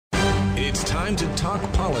It's time to talk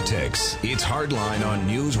politics. It's Hardline on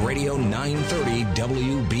News Radio 930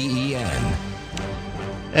 WBEN.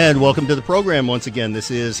 And welcome to the program once again. This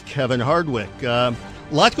is Kevin Hardwick. A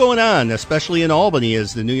lot going on, especially in Albany,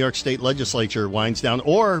 as the New York State Legislature winds down,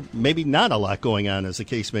 or maybe not a lot going on, as the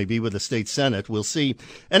case may be, with the state Senate. We'll see.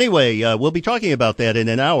 Anyway, we'll be talking about that in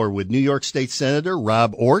an hour with New York State Senator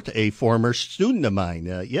Rob Ortt, a former student of mine.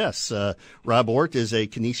 Rob Ortt is a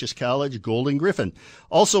Canisius College Golden Griffin.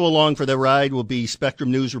 Also along for the ride will be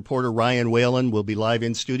Spectrum News reporter Ryan Whalen. We'll be live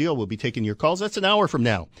in studio. We'll be taking your calls. That's an hour from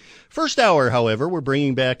now. First hour, however, we're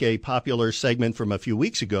bringing back a popular segment from a few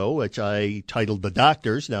weeks ago, which I titled The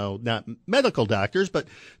Doctors. Now, not medical doctors, but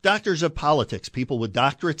doctors of politics, people with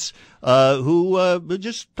doctorates who were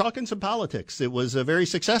just talking some politics. It was very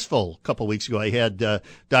successful a couple weeks ago. I had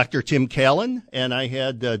Dr. Tim Callan and I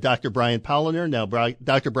had Dr. Brian Polliner. Now,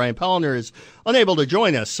 Dr. Brian Polliner is unable to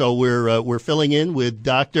join us, so we're filling in with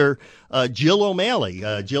Dr. Jill O'Malley.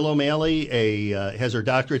 Jill O'Malley has her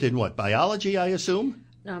doctorate in what? Biology, I assume?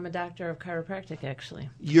 No, I'm a doctor of chiropractic, actually.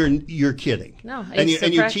 You're kidding. No, and you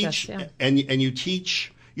practice, teach yeah. and you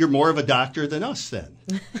teach. You're more of a doctor than us, then.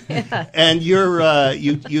 Yeah. And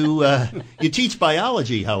you teach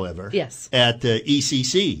biology, however. Yes. At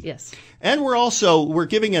ECC. Yes. And we're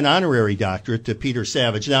giving an honorary doctorate to Peter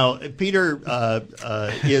Savage. Now, Peter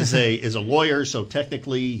is a lawyer, so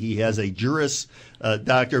technically he has a Juris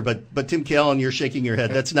Doctor. But Tim Callan, you're shaking your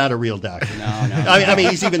head. That's not a real doctor. No. I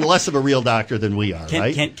mean, he's even less of a real doctor than we are,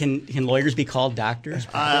 right? Can lawyers be called doctors?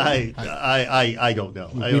 I don't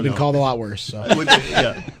know. We've been called a lot worse. So.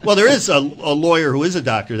 Yeah. Well, there is a lawyer who is a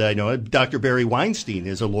doctor that I know. Dr. Barry Weinstein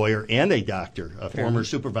is a lawyer and a doctor, a former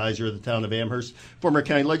supervisor of the town of Amherst, former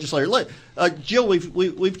county legislator. Jill,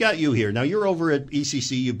 we've got you here. Now, you're over at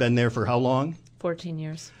ECC. You've been there for how long? 14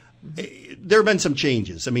 years. There have been some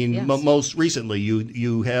changes. I mean, yes. Most recently,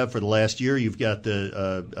 you have for the last year, you've got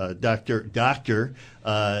the Dr.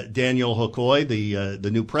 Daniel Hokoy,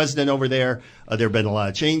 the new president over there. There have been a lot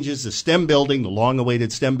of changes. The STEM building, the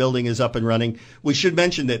long-awaited STEM building, is up and running. We should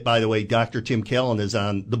mention that, by the way, Dr. Tim Callan is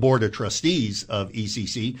on the board of trustees of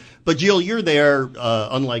ECC. But Jill, you're there,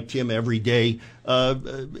 unlike Tim, every day.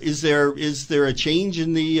 Is there a change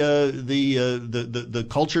in the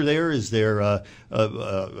culture there? Is there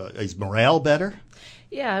is morale better?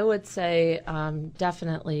 Yeah, I would say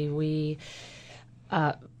definitely. We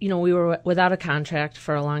were without a contract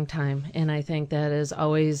for a long time, and I think that is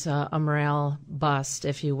always a morale bust,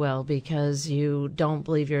 if you will, because you don't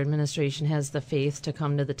believe your administration has the faith to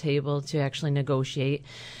come to the table to actually negotiate.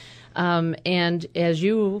 And as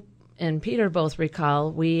you and Peter both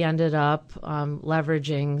recall, we ended up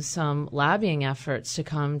leveraging some lobbying efforts to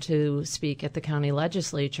come to speak at the county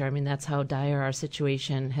legislature. I mean, that's how dire our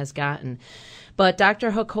situation has gotten. But Dr.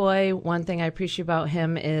 Hokoy, one thing I appreciate about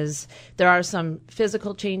him is there are some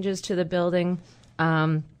physical changes to the building,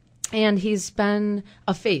 and he's been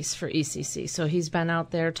a face for ECC. So he's been out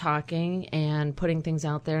there talking and putting things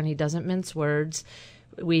out there, and he doesn't mince words.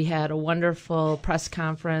 We had a wonderful press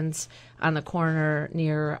conference on the corner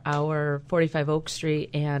near our 45 Oak Street,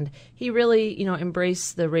 and he really,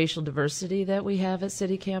 embraced the racial diversity that we have at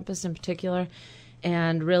City Campus in particular,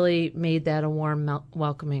 and really made that a warm,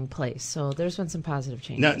 welcoming place. So there's been some positive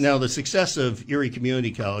changes. Now, the success of Erie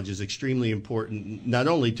Community College is extremely important, not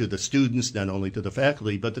only to the students, not only to the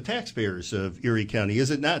faculty, but the taxpayers of Erie County.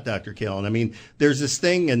 Is it not, Dr. Callan? I mean, there's this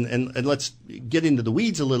thing, and let's get into the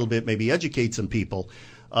weeds a little bit, maybe educate some people.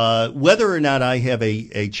 Whether or not I have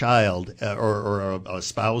a child or a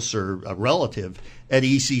spouse or a relative at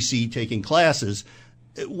ECC taking classes,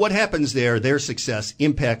 what happens there, their success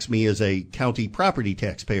impacts me as a county property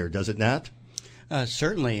taxpayer, does it not?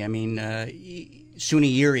 Certainly. I mean,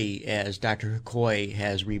 SUNY Erie, as Dr. Hokoy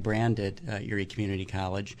has rebranded Erie Community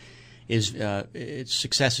College, its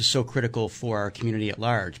success is so critical for our community at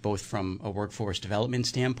large, both from a workforce development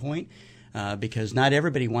standpoint, because not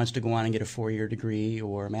everybody wants to go on and get a 4-year degree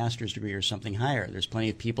or a master's degree or something higher. There's plenty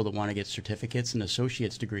of people that want to get certificates and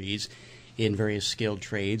associate's degrees in various skilled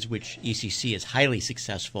trades, which ECC is highly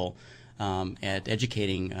successful at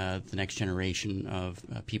educating the next generation of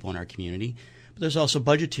people in our community. But there's also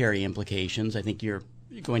budgetary implications. I think you're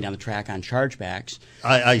going down the track on chargebacks.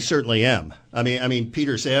 I certainly am. I mean,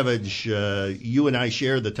 Peter Savage, you and I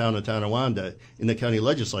share the town of Tonawanda in the county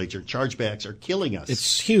legislature. Chargebacks are killing us.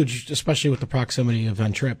 It's huge, especially with the proximity of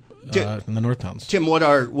Van Tripp in the North Towns. Tim, what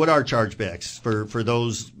are chargebacks for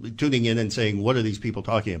those tuning in and saying, what are these people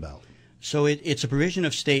talking about? So it's a provision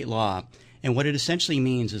of state law, and what it essentially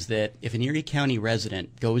means is that if an Erie County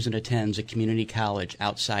resident goes and attends a community college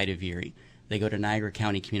outside of Erie, they go to Niagara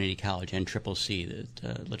County Community College, NCCC,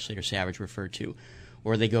 that Legislator Savage referred to.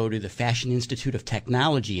 or they go to the Fashion Institute of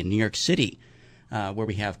Technology in New York City, where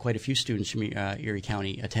we have quite a few students from Erie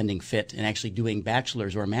County attending FIT and actually doing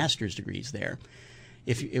bachelor's or master's degrees there.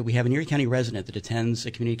 If we have an Erie County resident that attends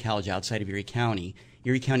a community college outside of Erie County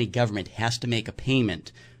government has to make a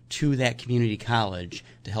payment to that community college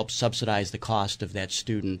to help subsidize the cost of that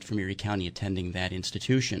student from Erie County attending that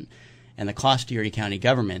institution. And the cost to Erie County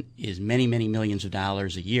government is many, many millions of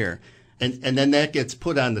dollars a year. And then that gets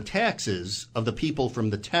put on the taxes of the people from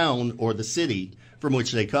the town or the city from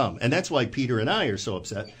which they come. And that's why Peter and I are so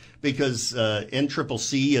upset, because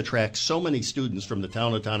NCCC attracts so many students from the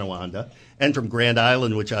town of Tonawanda and from Grand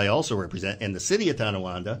Island, which I also represent, and the city of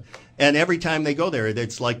Tonawanda. And every time they go there,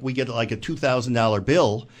 it's like we get like a $2,000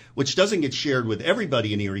 bill, which doesn't get shared with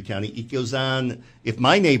everybody in Erie County. It goes on, if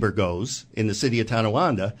my neighbor goes in the city of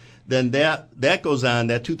Tonawanda, then that goes on,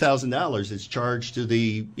 that $2,000 is charged to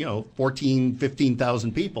the 14,000,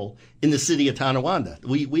 15,000 people in the city of Tonawanda.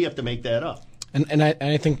 We have to make that up. And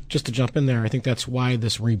I think, just to jump in there, I think that's why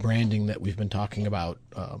this rebranding that we've been talking about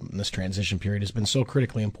in this transition period has been so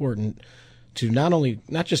critically important, to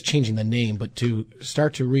not just changing the name, but to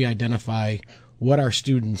start to re-identify what our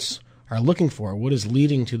students are looking for, what is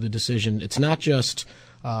leading to the decision. It's not just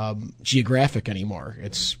geographic anymore.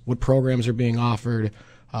 It's what programs are being offered,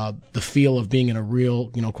 the feel of being in a real,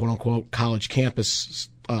 quote-unquote, college campus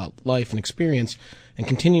life and experience, and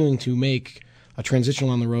continuing to make a transition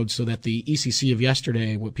on the road so that the ECC of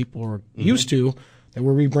yesterday, what people were used to, that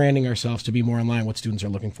we're rebranding ourselves to be more in line with what students are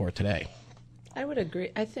looking for today. I would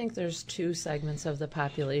agree. I think there's two segments of the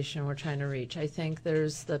population we're trying to reach. I think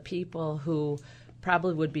there's the people who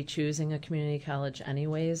probably would be choosing a community college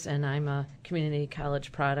anyways, and I'm a community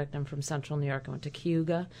college product. I'm from Central New York. I went to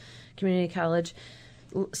Cayuga Community College.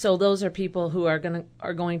 So those are people who are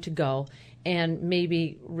going to go, and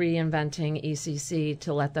maybe reinventing ECC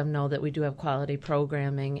to let them know that we do have quality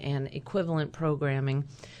programming and equivalent programming.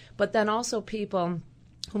 But then also people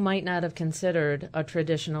who might not have considered a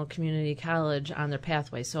traditional community college on their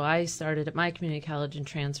pathway. So I started at my community college and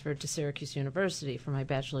transferred to Syracuse University for my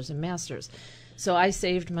bachelor's and master's. So I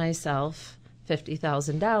saved myself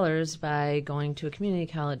 $50,000 by going to a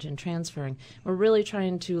community college and transferring. We're really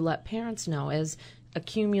trying to let parents know, as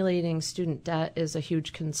accumulating student debt is a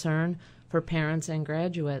huge concern for parents and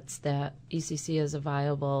graduates, that ECC is a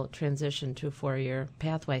viable transition to a 4-year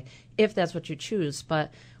pathway, if that's what you choose.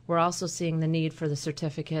 But we're also seeing the need for the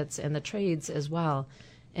certificates and the trades as well.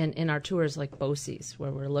 And in our tours like BOCES,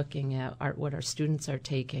 where we're looking at what our students are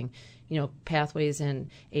taking, pathways in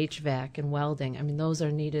HVAC and welding, I mean, those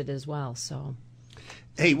are needed as well. So,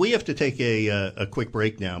 hey, we have to take a quick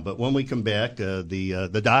break now, but when we come back,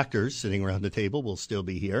 the doctors sitting around the table will still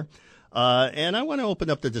be here. And I want to open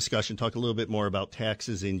up the discussion, talk a little bit more about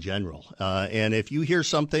taxes in general. And if you hear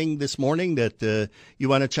something this morning that you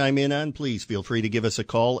want to chime in on, please feel free to give us a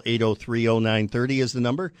call. 803-0930 is the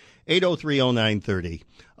number,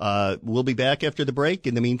 803-0930. We'll be back after the break.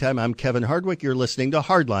 In the meantime, I'm Kevin Hardwick. You're listening to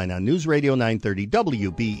Hardline on News Radio 930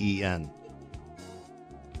 WBEN.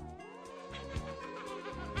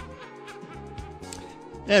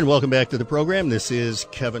 And welcome back to the program. This is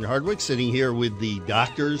Kevin Hardwick sitting here with the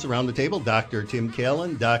doctors around the table, Dr. Tim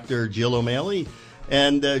Callan, Dr. Jill O'Malley,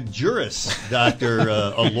 and Juris, Dr.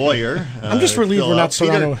 A lawyer. I'm just relieved we're not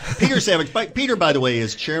surrounded. Peter Savage. Peter, by the way,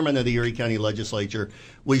 is chairman of the Erie County Legislature.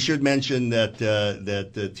 We should mention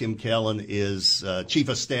that Tim Callan is chief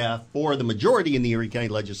of staff for the majority in the Erie County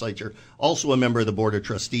Legislature, also a member of the Board of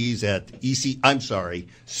Trustees at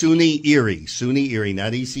SUNY Erie,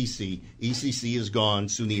 not ECC. ECC is gone.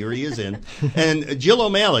 SUNY Erie is in. And Jill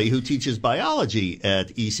O'Malley, who teaches biology at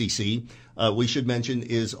ECC, we should mention,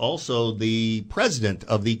 is also the president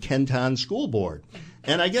of the Kenton School Board.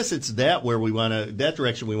 And I guess it's that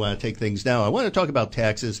direction we want to take things now. I want to talk about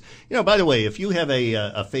taxes. By the way, if you have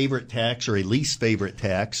a favorite tax or a least favorite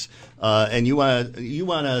tax, and you want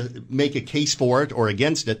to make a case for it or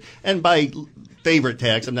against it, and by favorite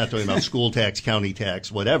tax, I'm not talking about school tax, county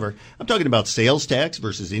tax, whatever. I'm talking about sales tax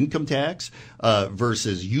versus income tax,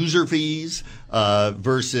 versus user fees,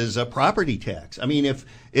 versus a property tax. I mean,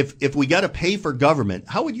 if we got to pay for government,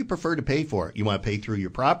 how would you prefer to pay for it? You want to pay through your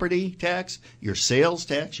property tax, your sales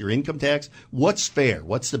tax, your income tax? What's fair?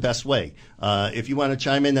 What's the best way? If you want to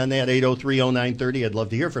chime in on that, 803-0930, I'd love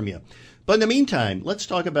to hear from you. But in the meantime, let's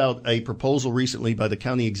talk about a proposal recently by the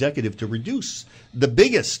county executive to reduce the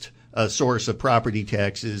biggest source of property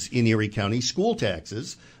taxes in Erie County, school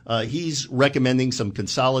taxes, He's recommending some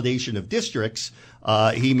consolidation of districts.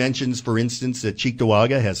 He mentions, for instance, that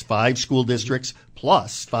Cheektowaga has 5 school districts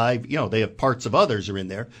plus 5, they have parts of others are in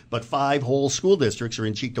there, but 5 whole school districts are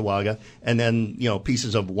in Cheektowaga, and then,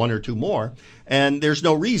 pieces of 1 or 2 more. And there's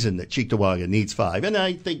no reason that Cheektowaga needs 5. And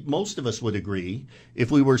I think most of us would agree,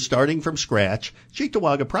 if we were starting from scratch,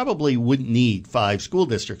 Cheektowaga probably wouldn't need 5 school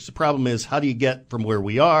districts. The problem is, how do you get from where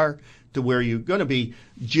we are to where you're going to be?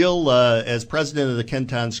 Jill, as president of the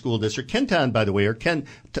Kenton School District, Kenton, by the way,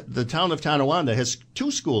 the town of Tonawanda has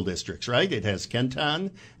 2 school districts, right? It has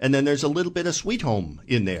Kenton, and then there's a little bit of Sweet Home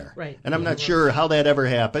in there. Right. And I'm not sure how that ever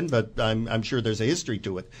happened, but I'm sure there's a history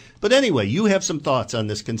to it. But anyway, you have some thoughts on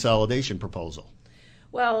this consolidation proposal.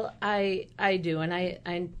 Well, I do, and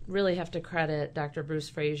I really have to credit Dr. Bruce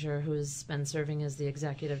Frazier, who's been serving as the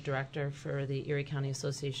executive director for the Erie County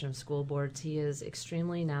Association of School Boards. He is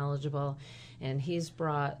extremely knowledgeable, and he's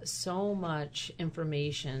brought so much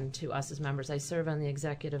information to us as members. I serve on the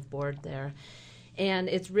executive board there, and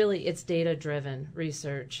it's data-driven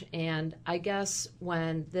research. And I guess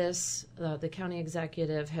when the county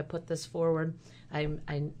executive had put this forward, I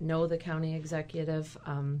know the county executive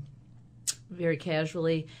very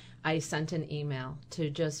casually. I sent an email to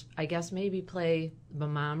just, I guess, maybe play the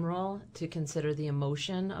mom role to consider the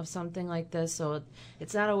emotion of something like this. So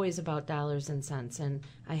it's not always about dollars and cents. And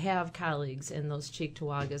I have colleagues in those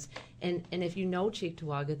Cheektowagas. And if you know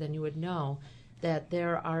Cheektowaga, then you would know that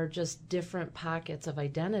there are just different pockets of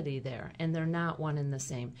identity there, and they're not one and the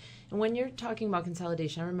same. And when you're talking about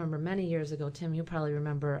consolidation, I remember many years ago, Tim, you probably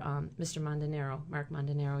remember Mr. Mondanaro. Mark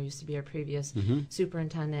Mondanaro used to be our previous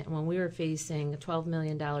superintendent. And when we were facing a $12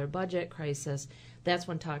 million budget crisis, that's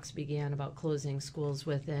when talks began about closing schools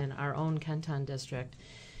within our own Kenton district.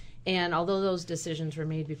 And although those decisions were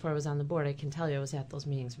made before I was on the board, I can tell you I was at those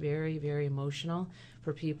meetings. Very, very emotional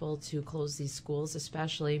for people to close these schools,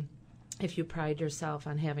 especially if you pride yourself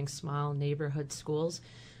on having small neighborhood schools.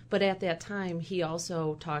 But at that time, he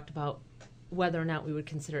also talked about whether or not we would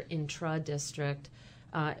consider intra-district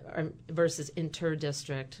versus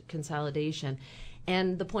inter-district consolidation.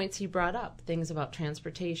 And the points he brought up, things about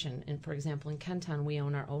transportation. And for example, in Kenton, we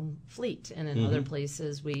own our own fleet. And in other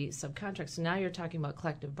places, we subcontract. So now you're talking about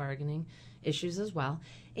collective bargaining issues as well.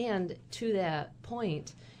 And to that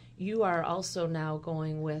point, you are also now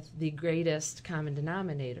going with the greatest common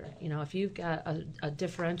denominator. If you've got a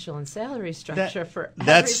differential in salary structure for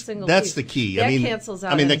every single that's piece, the key. That cancels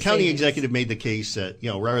out. The county executive made the case that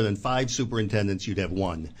rather than 5 superintendents, you'd have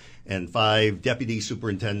 1, and 5 deputy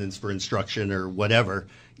superintendents for instruction or whatever,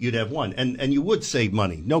 you'd have 1, and you would save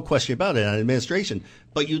money, no question about it, on administration.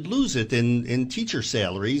 But you'd lose it in teacher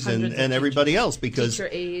salaries and everybody else, because teacher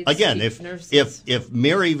aides, again, if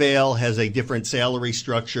Maryvale has a different salary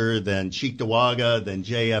structure than Cheektowaga, than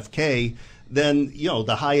JFK, then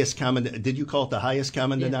the highest common, did you call it the highest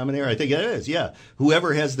common denominator? I think it is. Yeah,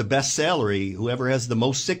 whoever has the best salary, whoever has the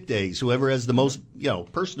most sick days, whoever has the most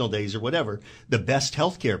personal days or whatever, the best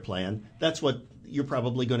health care plan, that's what you're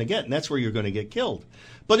probably going to get, and that's where you're going to get killed.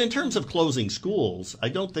 But in terms of closing schools, I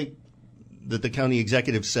don't think that the county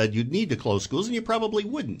executive said you'd need to close schools, and you probably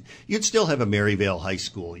wouldn't. You'd still have a Maryvale High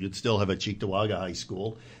School. You'd still have a Cheektowaga High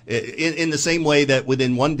School. In the same way that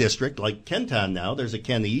within one district, like Kenton now, there's a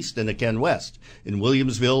Ken East and a Ken West. In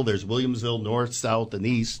Williamsville, there's Williamsville North, South, and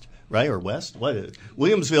East, right, or West?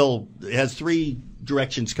 Williamsville has 3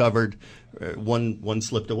 directions covered. One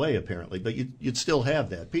slipped away, apparently, but you'd still have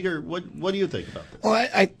that. Peter, what do you think about this?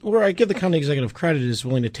 Well, where I give the county executive credit is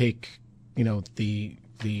willing to take,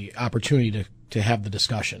 the opportunity to have the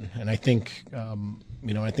discussion. And I think,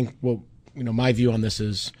 my view on this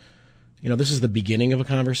is, this is the beginning of a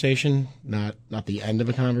conversation, not the end of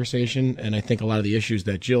a conversation. And I think a lot of the issues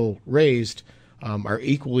that Jill raised are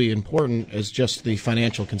equally important as just the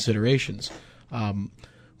financial considerations.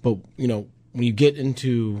 But when you get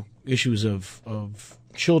into issues of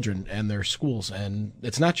children and their schools, and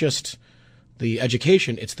it's not just the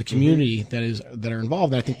education, it's the community that are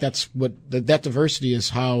involved. And I think that's what that diversity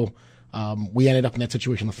is how we ended up in that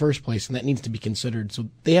situation in the first place, and that needs to be considered. So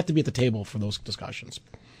they have to be at the table for those discussions.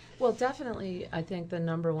 Well, definitely, I think the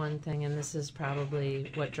number one thing, and this is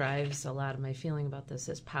probably what drives a lot of my feeling about this,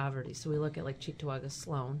 is poverty. So we look at like Cheektowaga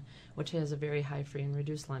Sloan, which has a very high free and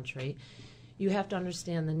reduced lunch rate. You have to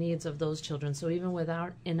understand the needs of those children. So even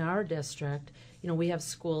in our district, we have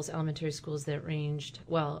schools, elementary schools that ranged,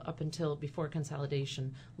 up until before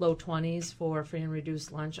consolidation, low 20s for free and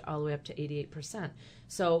reduced lunch, all the way up to 88%.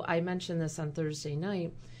 So I mentioned this on Thursday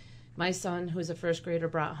night. My son, who's a first grader,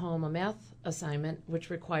 brought home a math assignment which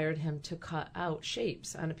required him to cut out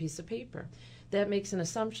shapes on a piece of paper. that makes an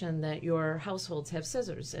assumption that your households have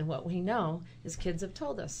scissors. And what we know is kids have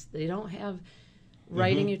told us they don't have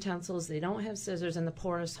writing utensils, they don't have scissors in the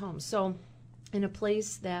poorest homes. So in a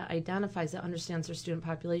place that identifies, that understands their student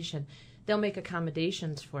population, they'll make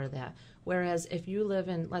accommodations for that. Whereas if you live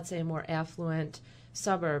in, let's say, a more affluent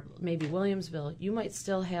suburb, maybe Williamsville, you might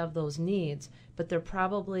still have those needs, but they're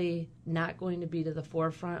probably not going to be to the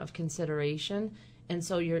forefront of consideration, and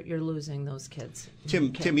so you're losing those kids.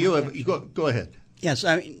 Tim, you go ahead. Yes,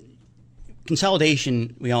 I mean,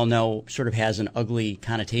 consolidation, we all know, sort of has an ugly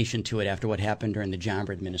connotation to it after what happened during the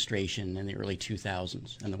Johnber administration in the early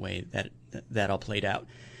 2000s and the way that all played out.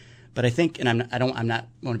 But I think, and I want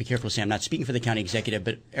to be careful to say I'm not speaking for the county executive,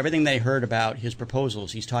 but everything that I heard about his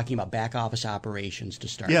proposals, he's talking about back office operations to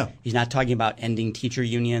start. Yeah. He's not talking about ending teacher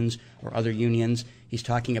unions or other unions. He's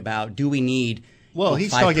talking about, do we need... Well,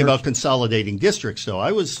 he's talking about consolidating districts, though.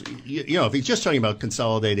 If he's just talking about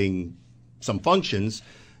consolidating some functions,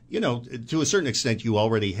 to a certain extent, you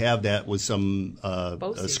already have that with some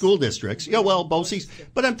school districts. Yeah, well, BOCES.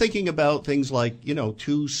 But I'm thinking about things like,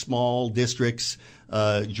 2 small districts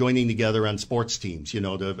joining together on sports teams,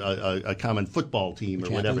 a common football team or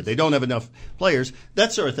whatever. They don't have enough players.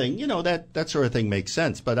 That sort of thing, that sort of thing makes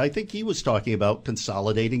sense. But I think he was talking about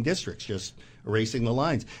consolidating districts, just erasing the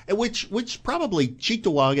lines, which probably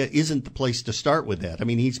Cheektowaga isn't the place to start with that. I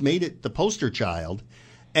mean, he's made it the poster child.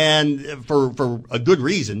 And for a good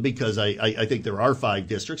reason, because I think there are 5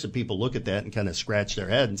 districts, and people look at that and kind of scratch their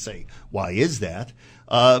head and say, why is that?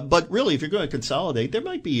 But really, if you're going to consolidate, there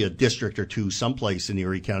might be a district or 2 someplace in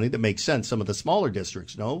Erie County that makes sense, some of the smaller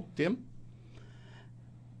districts. No, Tim?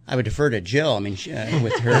 I would defer to Jill. I mean,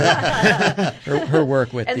 with her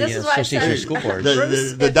work with the Association of School Boards.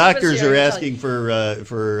 The doctors are asking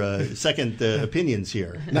for second opinions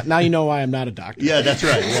here. Now you know why I'm not a doctor. Yeah, that's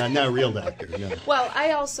right. Yeah, not a real doctor. No. Well,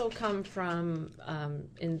 I also come from,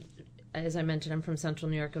 as I mentioned, I'm from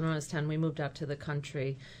Central New York. And when I was 10, we moved out to the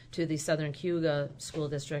country to the Southern Cayuga School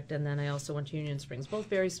District, and then I also went to Union Springs, both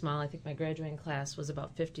very small. I think my graduating class was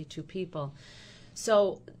about 52 people.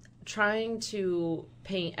 So trying to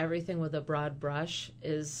paint everything with a broad brush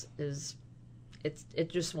it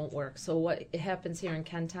just won't work. So what happens here in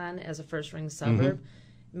Kenton as a first ring suburb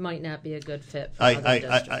might not be a good fit for other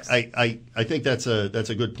districts. I think that's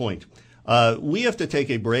a good point. We have to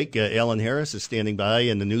take a break. Alan Harris is standing by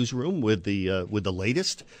in the newsroom with the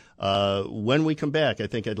latest. When we come back, I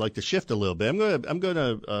think I'd like to shift a little bit. I'm going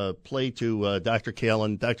to play to Dr.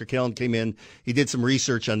 Kalin. Dr. Kalin came in. He did some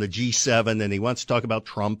research on the G7, and he wants to talk about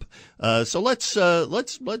Trump. So let's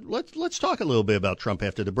talk a little bit about Trump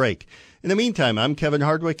after the break. In the meantime, I'm Kevin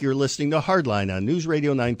Hardwick. You're listening to Hardline on News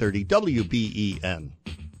Radio 930 WBEN.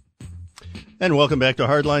 And welcome back to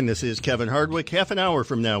Hardline. This is Kevin Hardwick. Half an hour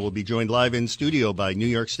from now, we'll be joined live in studio by New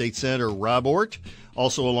York State Senator Rob Ortt.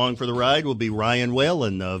 Also along for the ride will be Ryan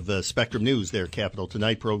Whalen of Spectrum News, their Capital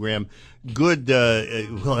Tonight program.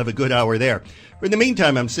 We'll have a good hour there. In the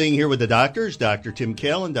meantime, I'm sitting here with the doctors, Dr. Tim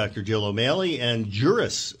Kalin, Dr. Jill O'Malley, and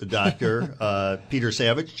Juris Dr. Peter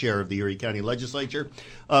Savage, chair of the Erie County Legislature.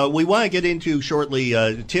 We want to get into shortly,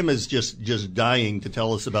 Tim is just dying to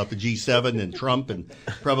tell us about the G7 and Trump and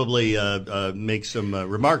probably make some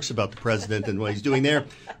remarks about the president and what he's doing there.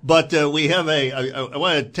 But we have I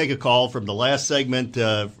want to take a call from the last segment.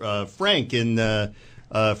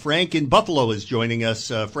 Frank in Buffalo is joining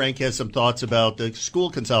us. Frank has some thoughts about the school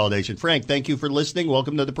consolidation. Frank, thank you for listening.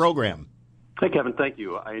 Welcome to the program. Hey, Kevin, thank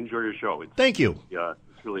you. I enjoy your show. Thank you. Yeah,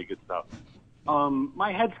 it's really good stuff.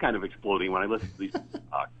 My head's kind of exploding when I listen to these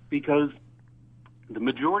talk because the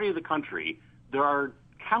majority of the country, there are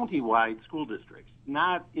county-wide school districts,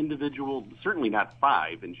 not individual, certainly not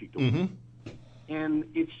 5 in Cheektowaga. And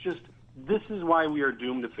it's just, this is why we are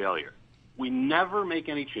doomed to failure. We never make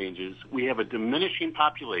any changes. We have a diminishing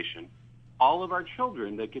population. All of our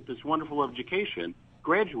children that get this wonderful education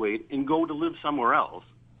graduate and go to live somewhere else.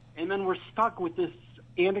 And then we're stuck with this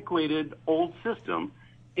antiquated old system,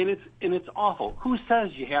 and it's awful. Who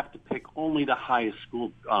says you have to pick only the highest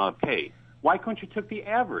school pay? Why couldn't you take the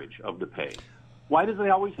average of the pay? Why does it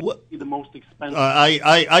always have to be the most expensive?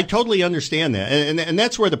 I totally understand that, and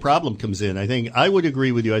that's where the problem comes in. I think I would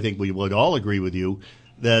agree with you. I think we would all agree with you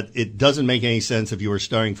that it doesn't make any sense if you were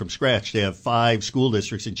starting from scratch to have 5 school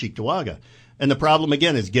districts in Cheektowaga. And the problem,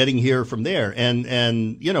 again, is getting here from there. And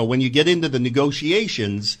when you get into the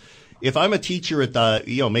negotiations, if I'm a teacher at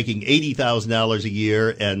making $80,000 a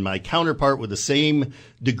year and my counterpart with the same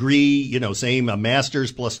degree, same a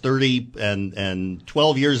master's plus 30 and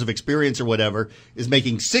 12 years of experience or whatever is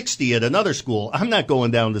making 60 at another school, I'm not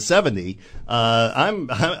going down to 70.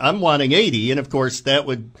 I'm wanting 80. And of course that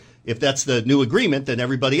would if that's the new agreement, then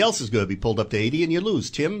everybody else is going to be pulled up to 80 and you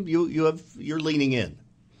lose. Tim, you're leaning in.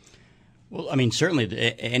 Well, I mean,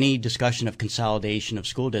 certainly any discussion of consolidation of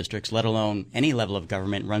school districts, let alone any level of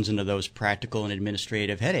government, runs into those practical and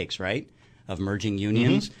administrative headaches, right, of merging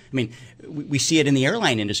unions. I mean, we see it in the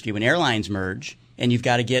airline industry when airlines merge, and you've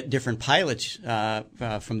got to get different pilots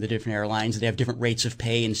from the different airlines. They have different rates of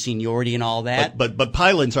pay and seniority and all that. But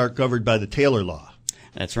pilots aren't covered by the Taylor Law.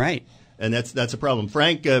 That's right. And that's a problem.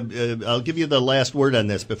 Frank, I'll give you the last word on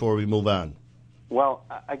this before we move on. Well,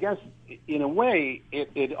 I guess in a way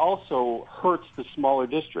it also hurts the smaller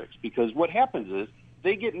districts, because what happens is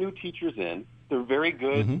they get new teachers in, they're very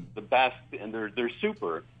good, the best, and they're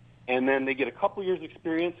super, and then they get a couple years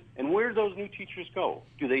experience, and where do those new teachers go?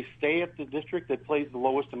 Do they stay at the district that pays the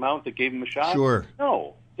lowest amount that gave them a shot? Sure.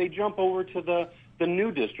 No, they jump over to the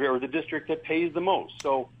new district or the district that pays the most.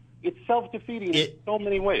 So it's self-defeating in so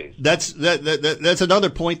many ways. That's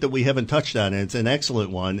another point that we haven't touched on, and it's an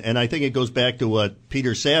excellent one. And I think it goes back to what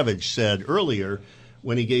Peter Savage said earlier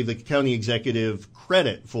when he gave the county executive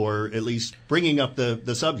credit for at least bringing up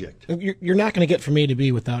the subject. You're not going to get from A to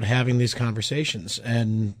B without having these conversations.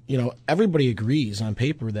 And, everybody agrees on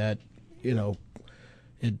paper that,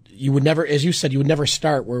 you would never, as you said, you would never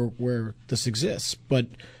start where this exists. But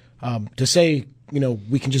to say,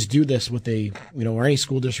 we can just do this with or any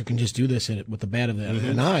school district can just do this with the bat of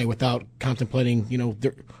an eye without contemplating,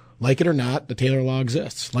 like it or not, the Taylor Law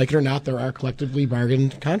exists. Like it or not, there are collectively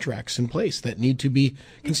bargained contracts in place that need to be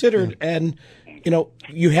considered. And,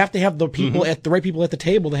 you have to have the people the right people at the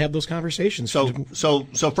table to have those conversations.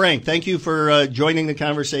 So Frank, thank you for joining the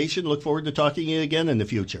conversation. Look forward to talking to you again in the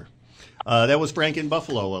future. That was Frank in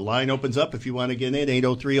Buffalo. A line opens up if you want to get in.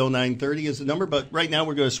 803-0930 is the number. But right now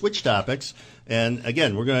we're going to switch topics. And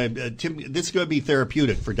again, we're going to Tim. This is going to be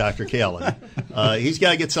therapeutic for Dr. Callan. He's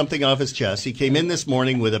got to get something off his chest. He came in this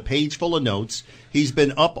morning with a page full of notes. He's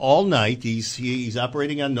been up all night. He's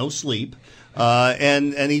operating on no sleep.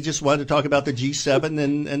 And he just wanted to talk about the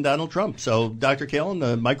G7 and Donald Trump. So, Dr. Callan,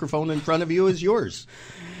 the microphone in front of you is yours.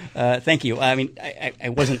 Thank you. I mean, I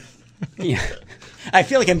wasn't. I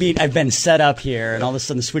feel like I've been set up here, and all of a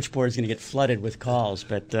sudden the switchboard is going to get flooded with calls.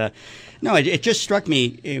 But no, it just struck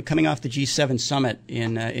me coming off the G7 summit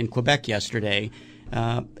in Quebec yesterday.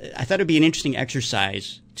 I thought it would be an interesting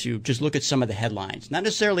exercise to just look at some of the headlines, not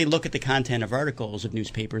necessarily look at the content of articles of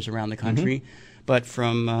newspapers around the country, but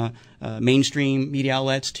from mainstream media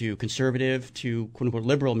outlets to conservative to quote-unquote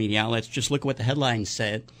liberal media outlets. Just look at what the headlines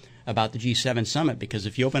said about the G7 summit, because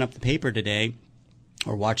if you open up the paper today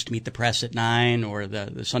or watched Meet the Press at 9 or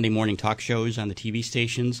the Sunday morning talk shows on the TV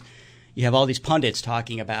stations, you have all these pundits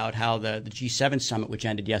talking about how the G7 summit, which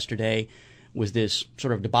ended yesterday, was this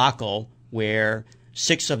sort of debacle where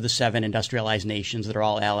 6 of the 7 industrialized nations that are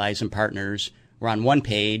all allies and partners were on one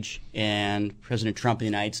page, and President Trump of the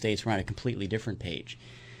United States were on a completely different page.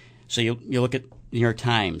 So you look at the New York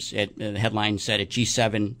Times. The headline said, at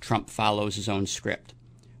G7, Trump follows his own script.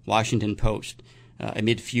 Washington Post.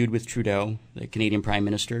 Amid feud with Trudeau, the Canadian Prime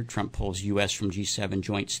Minister, Trump pulls U.S. from G7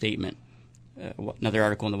 joint statement. Another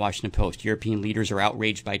article in the Washington Post. European leaders are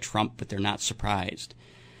outraged by Trump, but they're not surprised.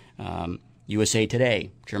 USA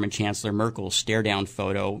Today. German Chancellor Merkel's stare-down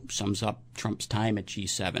photo sums up Trump's time at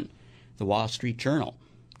G7. The Wall Street Journal.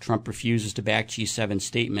 Trump refuses to back G7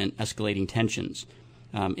 statement, escalating tensions.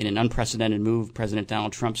 In an unprecedented move, President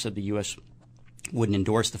Donald Trump said the U.S. wouldn't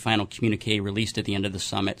endorse the final communique released at the end of the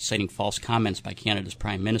summit, citing false comments by Canada's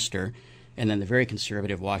Prime Minister. And then the very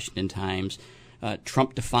conservative Washington Times,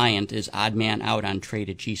 Trump defiant is odd man out on trade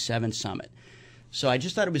at G7 summit. So I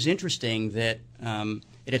just thought it was interesting that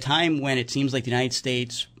at a time when it seems like the United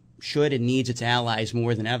States should and needs its allies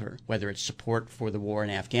more than ever, whether it's support for the war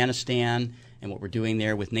in Afghanistan and what we're doing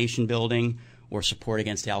there with nation building, or support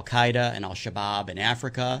against al-Qaeda and al-Shabaab in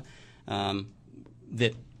Africa,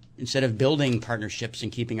 that instead of building partnerships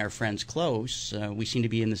and keeping our friends close, we seem to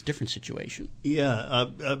be in this different situation. Yeah.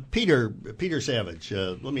 Peter Savage,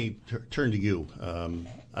 let me turn to you.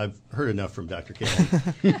 I've heard enough from Dr.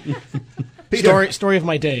 Callan. Story of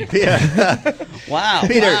my day. Yeah. Wow.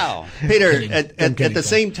 Peter, at the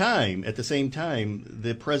same time,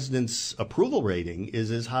 the president's approval rating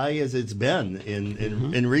is as high as it's been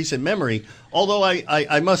in recent memory. Although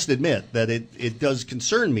I must admit that it does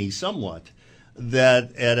concern me somewhat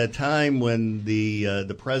that at a time when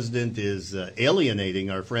the president is alienating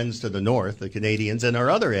our friends to the north, the Canadians and our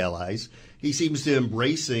other allies, he seems to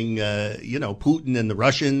embracing Putin and the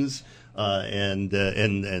Russians. And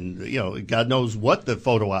God knows what the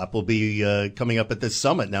photo op will be coming up at this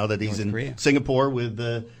summit now that he's in Korea. Singapore with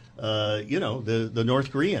the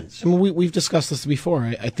North Koreans. I mean, we've discussed this before.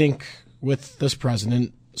 I think with this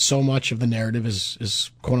president, so much of the narrative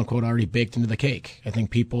is quote unquote already baked into the cake. I think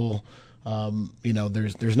people,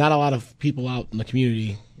 there's not a lot of people out in the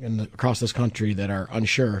community across this country that are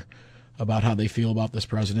unsure about how they feel about this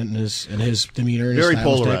president and his demeanor. And very his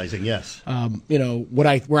polarizing, yes.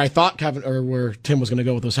 Where I thought Kevin, or where Tim was going to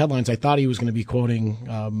go with those headlines, I thought he was going to be quoting,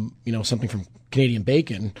 something from Canadian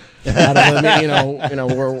Bacon. I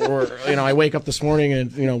wake up this morning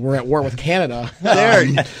and we're at war with Canada. There,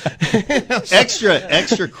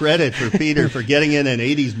 extra credit for Peter for getting in an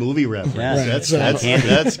 '80s movie reference. Yeah,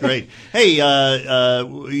 that's great. Hey, the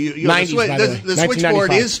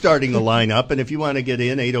switchboard is starting the lineup, and if you want to get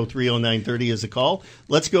in, 803-0930 is the call.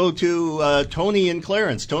 Let's go to Tony in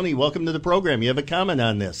Clarence. Tony, welcome to the program. You have a comment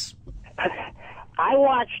on this? I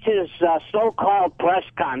watched his so-called press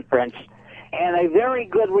conference, and a very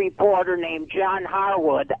good reporter named John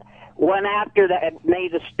Harwood went after that,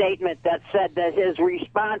 made a statement that said that his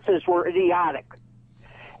responses were idiotic,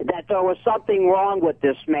 that there was something wrong with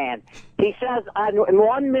this man. He says, in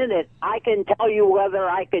 1 minute, I can tell you whether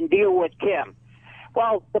I can deal with Kim.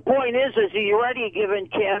 Well, the point is he already given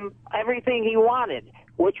Kim everything he wanted,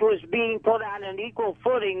 which was being put on an equal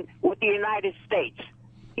footing with the United States.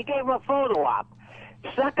 He gave him a photo op.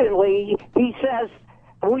 Secondly, he says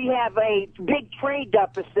we have a big trade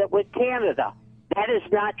deficit with Canada. That is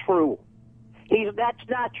not true. That's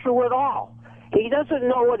not true at all. He doesn't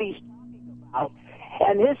know what he's talking about.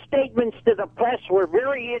 And his statements to the press were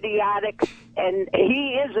very idiotic, and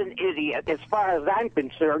he is an idiot as far as I'm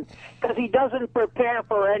concerned, because he doesn't prepare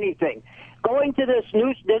for anything. Going to this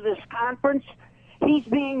conference, he's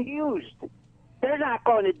being used. They're not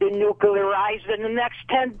going to denuclearize in the next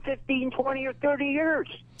 10, 15, 20, or 30 years.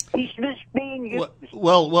 He's just being used.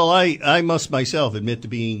 Well, I must myself admit to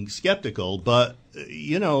being skeptical, but,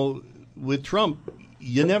 with Trump,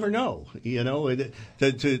 you never know. To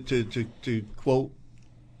quote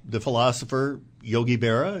the philosopher Yogi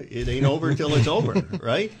Berra, it ain't over till it's over,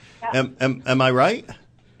 right? Am I right?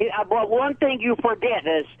 Yeah, but one thing you forget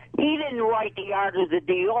is he didn't write the art of the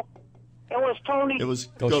deal. It was Tony. It was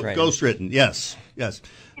ghostwritten. Yes. He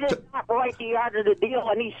did not write the art of the deal,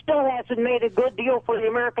 and he still hasn't made a good deal for the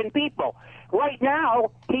American people. Right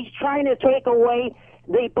now, he's trying to take away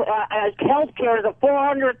the health care to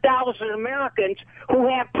 400,000 Americans who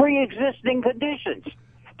have pre-existing conditions,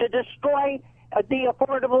 to destroy the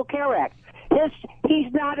Affordable Care Act.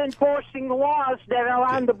 He's not enforcing the laws that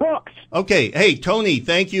are on the books. Okay. Hey, Tony,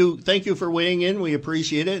 thank you for weighing in. We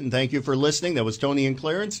appreciate it, and thank you for listening. That was Tony in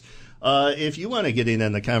Clarence. If you want to get in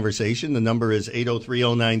on the conversation, the number is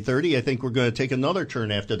 803-0930. I think we're going to take another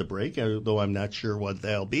turn after the break, although I'm not sure what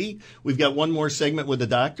that'll be. We've got one more segment with the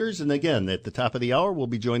doctors, and again, at the top of the hour, we'll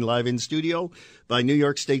be joined live in studio by New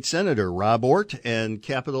York State Senator Rob Ortt and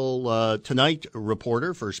Capital Tonight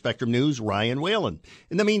reporter for Spectrum News, Ryan Whalen.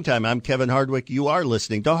 In the meantime, I'm Kevin Hardwick. You are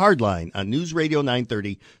listening to Hardline on News Radio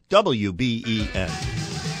 930 WBEN.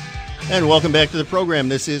 And welcome back to the program.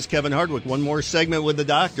 This is Kevin Hardwick. One more segment with the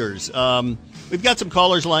doctors. We've got some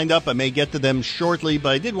callers lined up. I may get to them shortly, but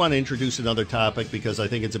I did want to introduce another topic because I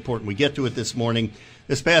think it's important we get to it this morning.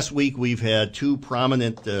 This past week, we've had two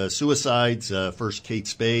prominent suicides. First Kate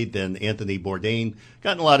Spade, then Anthony Bourdain.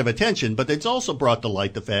 Gotten a lot of attention, but it's also brought to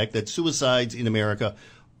light the fact that suicides in America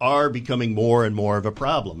are becoming more and more of a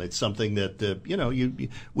problem. It's something that,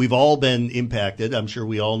 we've all been impacted. I'm sure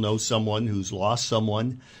we all know someone who's lost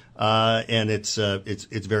someone. And it's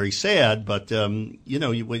very sad, but when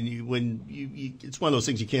it's one of those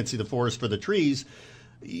things you can't see the forest for the trees.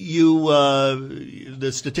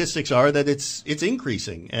 The statistics are that it's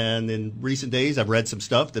increasing, and in recent days I've read some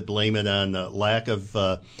stuff that blame it on lack of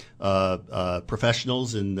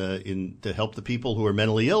professionals to help the people who are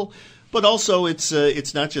mentally ill. But also,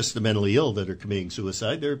 it's not just the mentally ill that are committing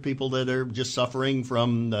suicide. There are people that are just suffering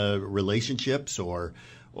from relationships or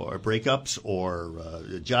breakups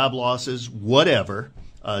or job losses, whatever,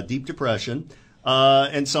 deep depression.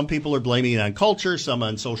 And some people are blaming it on culture, some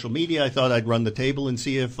on social media. I thought I'd run the table and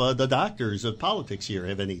see if the doctors of politics here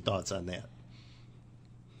have any thoughts on that.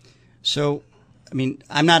 So,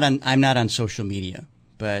 I'm not on social media,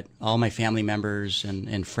 but all my family members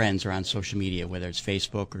and friends are on social media, whether it's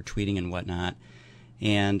Facebook or tweeting and whatnot.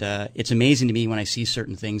 And it's amazing to me when I see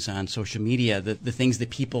certain things on social media, the things that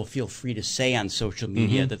people feel free to say on social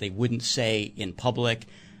media that they wouldn't say in public,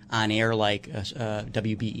 on air like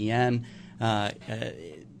WBEN.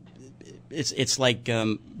 It's like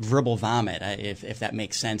verbal vomit, if that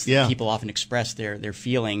makes sense. Yeah. People often express their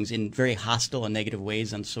feelings in very hostile and negative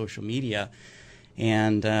ways on social media.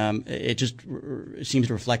 And it just seems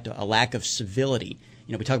to reflect a lack of civility.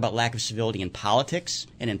 We talk about lack of civility in politics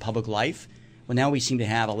and in public life. Well, now we seem to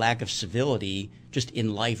have a lack of civility just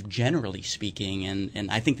in life, generally speaking, and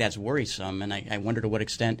I think that's worrisome. And I wonder to what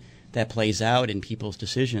extent that plays out in people's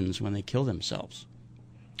decisions when they kill themselves.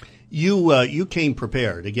 You came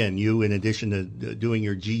prepared. Again, you, in addition to doing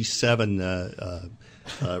your G7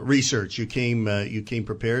 research, you came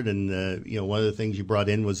prepared, and one of the things you brought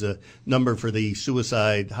in was a number for the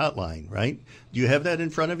suicide hotline, right? Do you have that in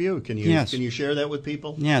front of you? Can you share that with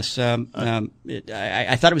people? Yes.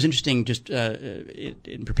 I thought it was interesting just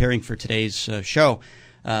in preparing for today's show.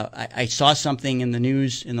 I saw something in the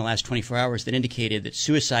news in the last 24 hours that indicated that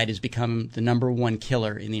suicide has become the #1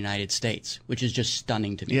 killer in the United States, which is just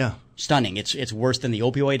stunning to me. Yeah. Stunning. It's worse than the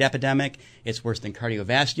opioid epidemic. It's worse than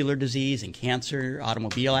cardiovascular disease and cancer,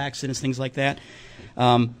 automobile accidents, things like that.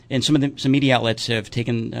 And some media outlets have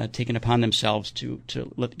taken upon themselves to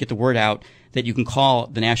get the word out that you can call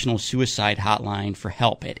the National Suicide Hotline for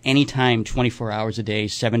help at any time, 24 hours a day,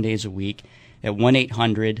 7 days a week, at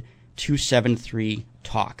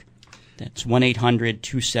 1-800-273-TALK. That's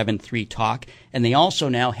 1-800-273-TALK. And they also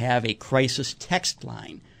now have a crisis text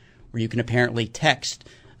line where you can apparently text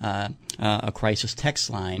a crisis text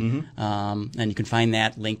line, and you can find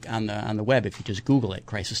that link on the web if you just Google it,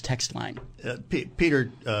 crisis text line.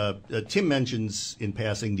 Peter, Tim mentions in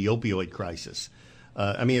passing the opioid crisis.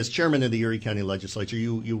 As chairman of the Erie County Legislature,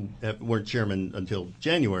 you weren't chairman until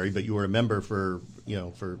January, but you were a member for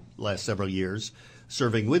last several years,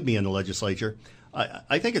 serving with me in the legislature.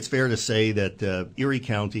 I think it's fair to say that Erie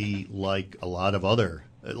County, like a lot of other,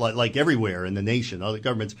 like everywhere in the nation, other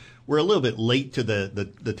governments, were a little bit late to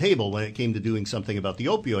the table when it came to doing something about the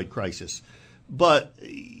opioid crisis. But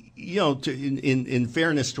in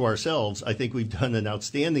fairness to ourselves, I think we've done an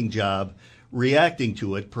outstanding job reacting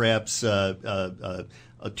to it. Perhaps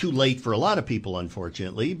too late for a lot of people,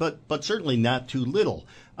 unfortunately, but certainly not too little.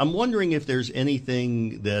 I'm wondering if there's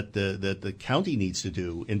anything that the county needs to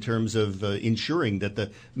do in terms of ensuring that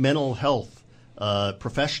the mental health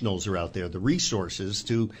professionals are out there, the resources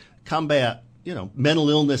to combat mental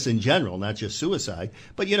illness in general, not just suicide.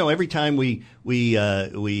 But every time we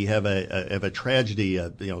have a tragedy,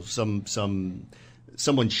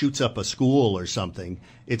 someone shoots up a school or something,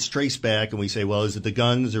 it's traced back and we say, well, is it the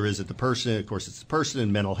guns or is it the person? Of course, it's the person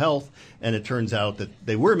and mental health. And it turns out that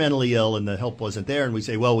they were mentally ill and the help wasn't there. And we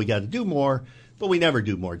say, well, we got to do more, but we never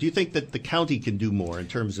do more. Do you think that the county can do more in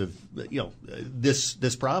terms of,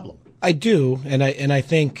 this problem? I do. And I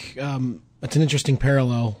think it's an interesting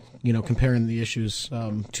parallel, comparing the issues,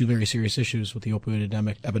 two very serious issues with the opioid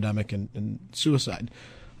epidemic and suicide.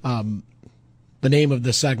 The name of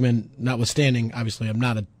this segment notwithstanding, obviously I'm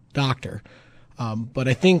not a doctor, but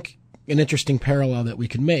I think an interesting parallel that we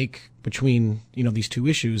can make between these two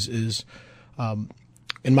issues is,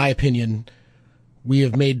 in my opinion, we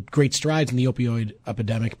have made great strides in the opioid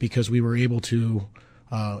epidemic because we were able to.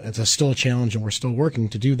 It's still a challenge, and we're still working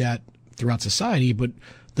to do that throughout society. But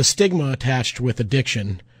the stigma attached with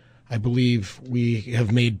addiction, I believe we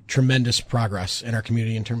have made tremendous progress in our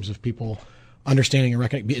community in terms of people understanding and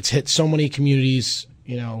recognizing. It's hit so many communities,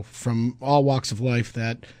 from all walks of life,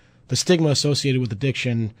 that the stigma associated with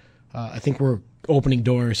addiction, I think we're opening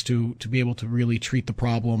doors to be able to really treat the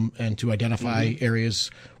problem and to identify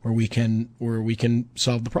areas where we can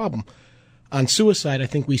solve the problem. On suicide, I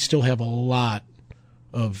think we still have a lot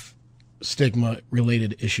of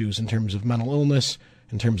stigma-related issues in terms of mental illness,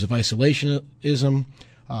 in terms of isolationism,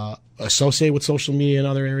 associated with social media and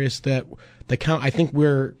other areas that count. I think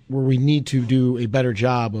where we need to do a better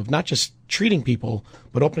job of not just treating people,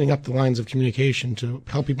 but opening up the lines of communication to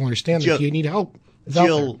help people understand that you need help.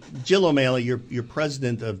 Jill O'Malley, you're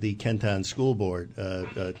president of the Kenton School Board.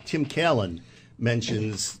 Tim Callan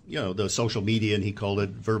mentions, the social media, and he called it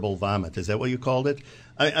verbal vomit. Is that what you called it?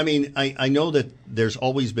 I know that there's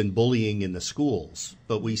always been bullying in the schools,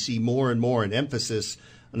 but we see more and more an emphasis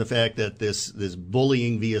on the fact that this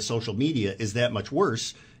bullying via social media is that much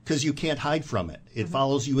worse because you can't hide from it. It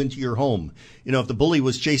follows you into your home. If the bully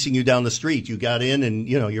was chasing you down the street, you got in and,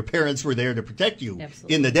 your parents were there to protect you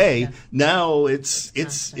in the day. Yeah. Now it's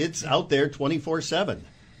out there 24/7.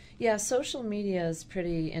 Yeah, social media is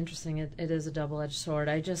pretty interesting. It is a double-edged sword.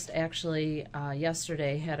 I just actually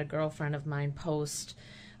yesterday had a girlfriend of mine post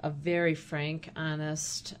a very frank,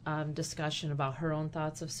 honest discussion about her own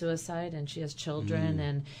thoughts of suicide, and she has children,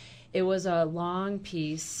 and it was a long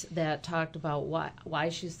piece that talked about why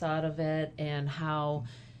she's thought of it and how,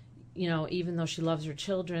 even though she loves her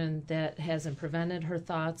children, that hasn't prevented her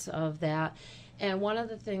thoughts of that. And one of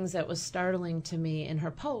the things that was startling to me in her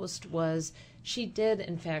post was she did,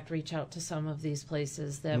 in fact, reach out to some of these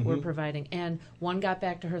places that were providing. And one got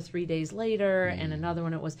back to her 3 days later, and another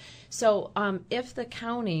one it was. So if the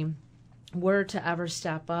county were to ever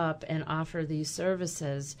step up and offer these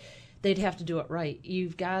services, they'd have to do it right.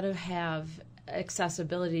 You've got to have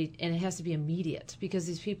accessibility, and it has to be immediate, because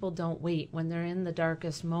these people don't wait. When they're in the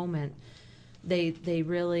darkest moment, they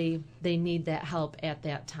need that help at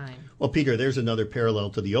that time. Well, Peter, there's another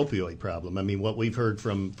parallel to the opioid problem. I mean, what we've heard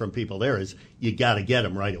from people there is you got to get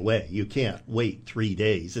them right away. You can't wait 3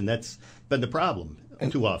 days, and that's been the problem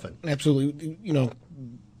too often. Absolutely.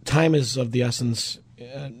 Time is of the essence,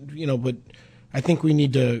 but I think we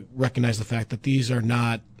need to recognize the fact that these are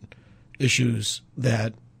not issues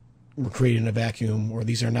that were created in a vacuum, or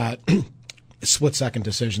these are not split-second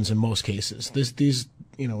decisions in most cases. These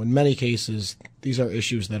in many cases, these are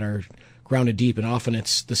issues that are grounded deep, and often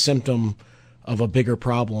it's the symptom of a bigger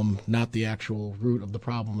problem, not the actual root of the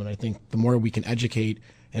problem. And I think the more we can educate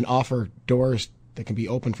and offer doors that can be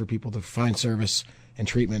open for people to find service and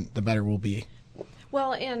treatment, the better we'll be.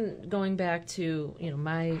 Well, and going back to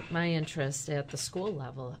my interest at the school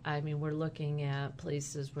level, I mean, we're looking at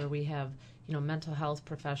places where we have mental health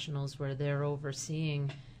professionals where they're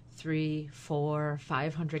overseeing 300, 400,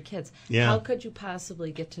 500 kids. Yeah. How could you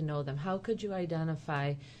possibly get to know them? How could you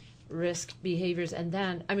identify risk behaviors? And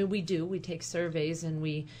then, I mean, we take surveys, and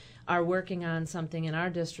we are working on something in our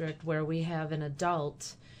district where we have an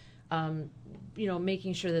adult,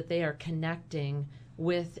 making sure that they are connecting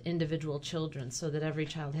with individual children so that every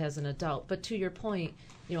child has an adult. But to your point,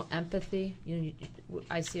 empathy,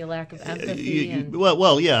 I see a lack of empathy.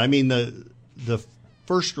 Well, yeah, I mean, the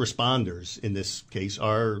first responders in this case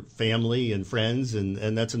are family and friends,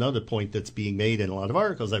 and that's another point that's being made in a lot of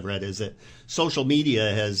articles I've read, is that social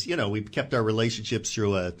media has, we've kept our relationships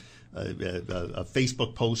through a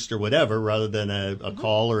Facebook post or whatever, rather than a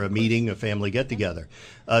call or a meeting, a family get-together.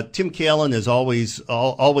 Tim Callan is always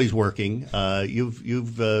working.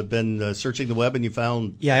 You've been searching the web, and you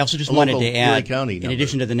found I also just wanted to add, in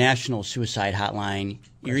addition to the National Suicide Hotline,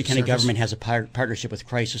 Erie County government has a partnership with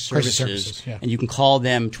Crisis Services, yeah. And you can call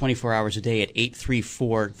them 24 hours a day at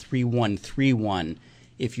 834-3131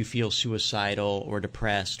 if you feel suicidal or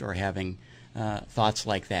depressed or having thoughts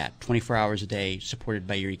like that. 24 hours a day, supported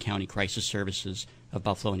by Erie County Crisis Services of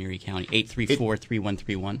Buffalo and Erie County.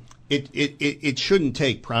 834-3131. It shouldn't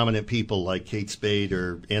take prominent people like Kate Spade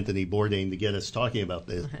or Anthony Bourdain to get us talking about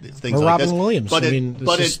things or like Robin this. Williams.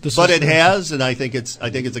 But it has, and I think it's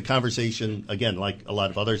a conversation, again, like a lot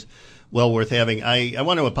of others, well worth having. I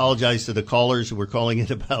want to apologize to the callers who were calling in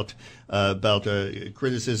about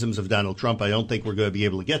criticisms of Donald Trump. I don't think we're going to be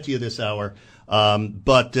able to get to you this hour.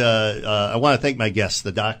 But I want to thank my guests,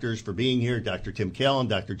 the doctors, for being here. Dr. Tim Callan,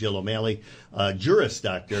 Dr. Jill O'Malley, jurist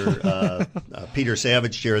Dr. Peter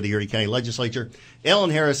Savage, chair of the Erie County Legislature. Alan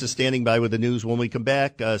Harris is standing by with the news when we come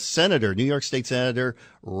back. New York State Senator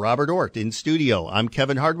Robert Ortt in studio. I'm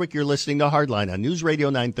Kevin Hardwick. You're listening to Hardline on News Radio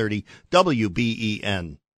 930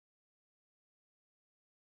 WBEN.